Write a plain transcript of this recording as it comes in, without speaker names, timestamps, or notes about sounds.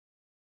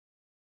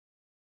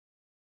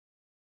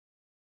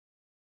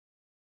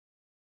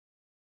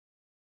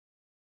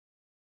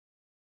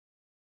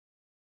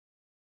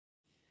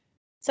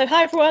So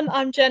hi everyone,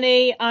 I'm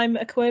Jenny. I'm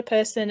a queer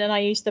person and I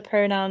use the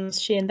pronouns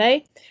she and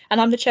they,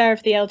 and I'm the chair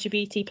of the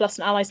LGBT Plus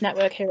and Allies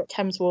network here at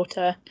Thames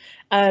Water.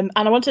 And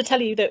I want to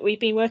tell you that we've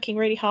been working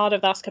really hard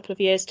over the last couple of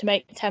years to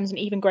make Thames an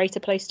even greater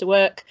place to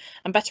work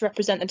and better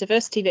represent the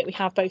diversity that we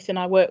have both in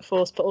our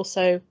workforce but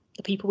also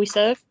the people we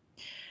serve.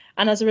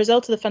 And as a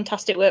result of the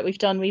fantastic work we've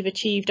done, we've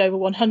achieved over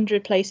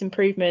 100 place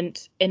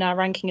improvement in our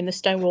ranking in the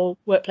Stonewall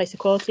Workplace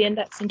Equality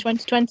Index in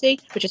 2020,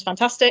 which is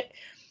fantastic.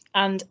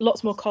 And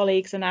lots more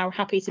colleagues are now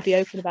happy to be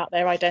open about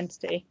their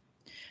identity.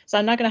 So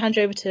I'm now going to hand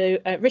you over to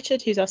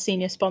Richard, who's our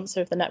senior sponsor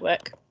of the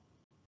network.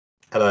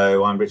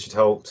 Hello, I'm Richard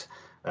Holt.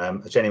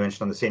 As Jenny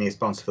mentioned, I'm the senior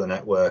sponsor for the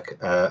network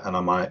and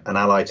I'm an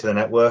ally to the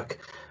network.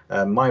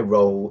 My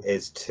role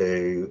is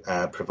to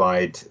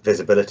provide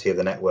visibility of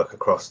the network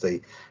across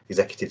the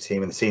executive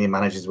team and the senior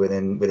managers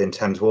within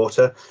Thames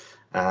Water.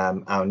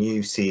 Our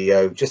new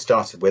CEO just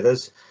started with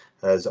us,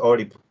 has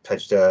already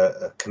pledged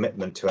a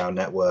commitment to our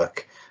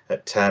network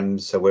at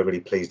Thames, so we're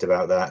really pleased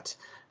about that.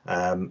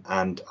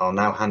 And I'll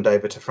now hand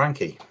over to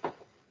Frankie.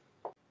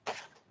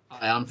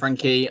 Hi, I'm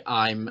Frankie.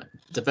 I'm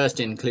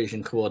Diversity and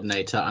Inclusion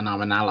Coordinator and I'm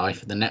an ally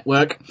for the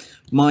network.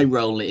 My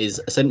role is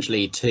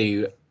essentially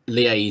to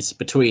liaise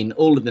between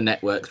all of the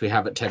networks we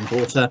have at Thames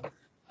Water.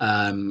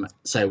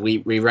 So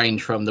we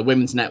range from the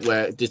Women's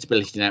Network,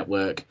 Disability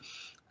Network,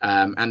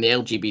 and the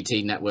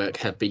LGBT network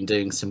have been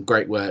doing some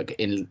great work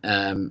in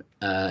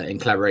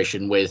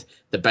collaboration with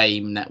the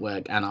BAME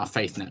network and our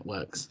faith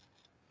networks.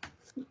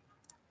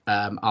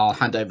 I'll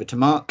hand over to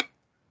Mark.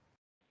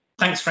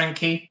 Thanks,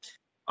 Frankie.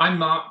 I'm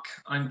Mark,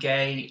 I'm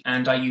gay,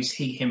 and I use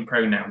he, him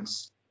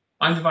pronouns.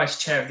 I'm the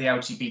Vice Chair of the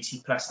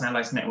LGBT Plus and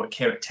Allies Network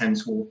here at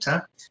Thames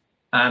Water.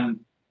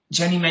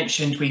 Jenny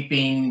mentioned we've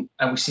seen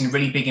a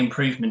really big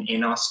improvement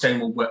in our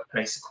Stonewall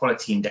Workplace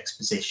Equality Index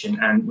position,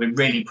 and we're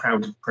really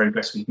proud of the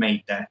progress we've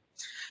made there.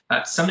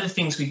 Some of the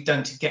things we've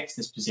done to get to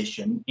this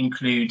position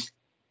include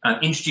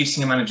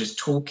introducing a manager's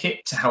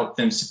toolkit to help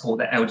them support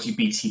their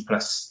LGBT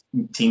plus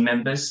team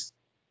members.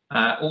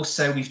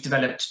 Also, we've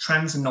developed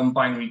trans and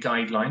non-binary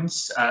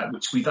guidelines,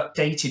 which we've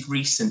updated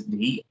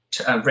recently,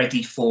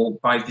 ready for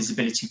by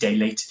Visibility Day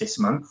later this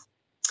month.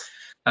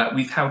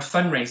 We've held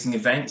fundraising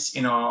events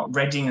in our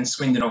Reading and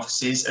Swindon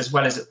offices, as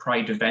well as at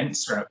Pride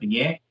events throughout the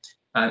year.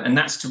 And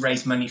that's to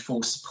raise money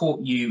for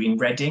Support You in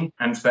Reading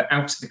and for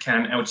Out of the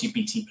Can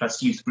LGBT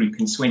plus youth group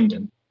in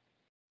Swindon.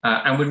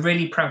 And we're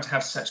really proud to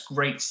have such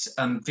great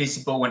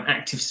visible and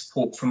active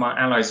support from our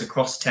allies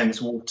across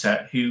Thames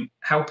Water who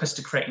help us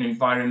to create an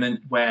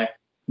environment where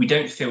we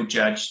don't feel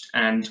judged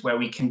and where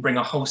we can bring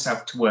our whole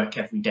self to work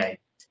every day.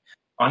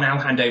 I'll now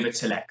hand over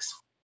to Lex.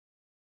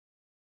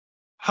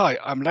 Hi,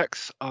 I'm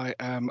Lex. I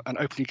am an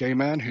openly gay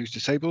man who's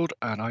disabled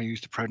and I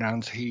use the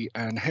pronouns he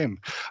and him.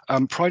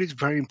 Pride is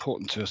very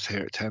important to us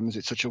here at Thames.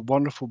 It's such a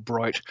wonderful,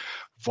 bright,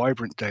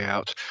 vibrant day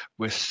out.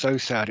 We're so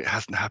sad it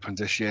hasn't happened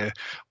this year.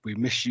 We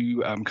miss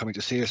you coming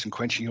to see us and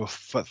quenching your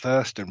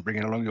thirst and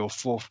bringing along your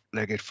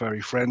four-legged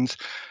furry friends.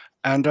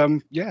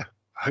 And yeah,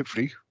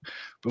 hopefully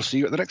we'll see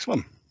you at the next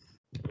one.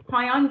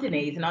 Hi, I'm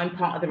Denise and I'm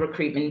part of the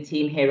recruitment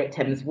team here at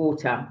Thames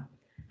Water.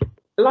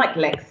 Like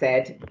Lex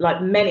said,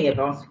 like many of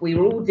us, we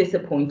were all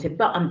disappointed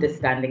but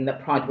understanding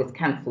that Pride was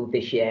cancelled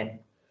this year.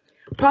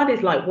 Pride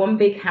is like one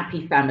big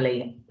happy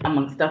family,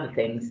 amongst other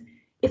things.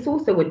 It's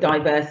also a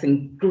diverse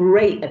and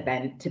great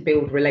event to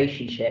build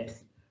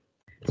relationships.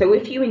 So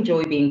if you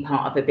enjoy being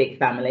part of a big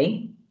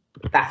family,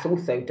 that's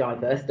also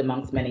diverse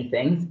amongst many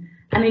things,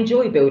 and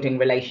enjoy building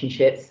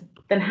relationships,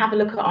 then have a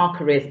look at our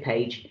careers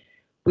page.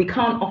 We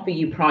can't offer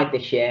you Pride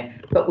this year,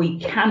 but we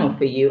can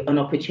offer you an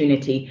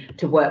opportunity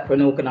to work for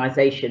an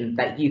organisation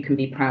that you can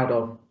be proud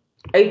of.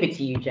 Over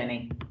to you,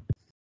 Jenny.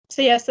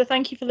 So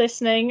thank you for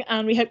listening,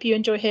 and we hope you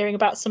enjoy hearing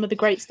about some of the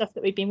great stuff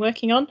that we've been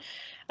working on.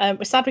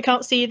 We're sad we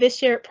can't see you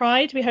this year at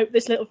Pride. We hope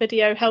this little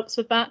video helps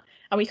with that,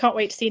 and we can't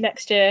wait to see you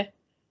next year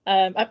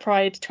at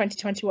Pride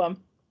 2021.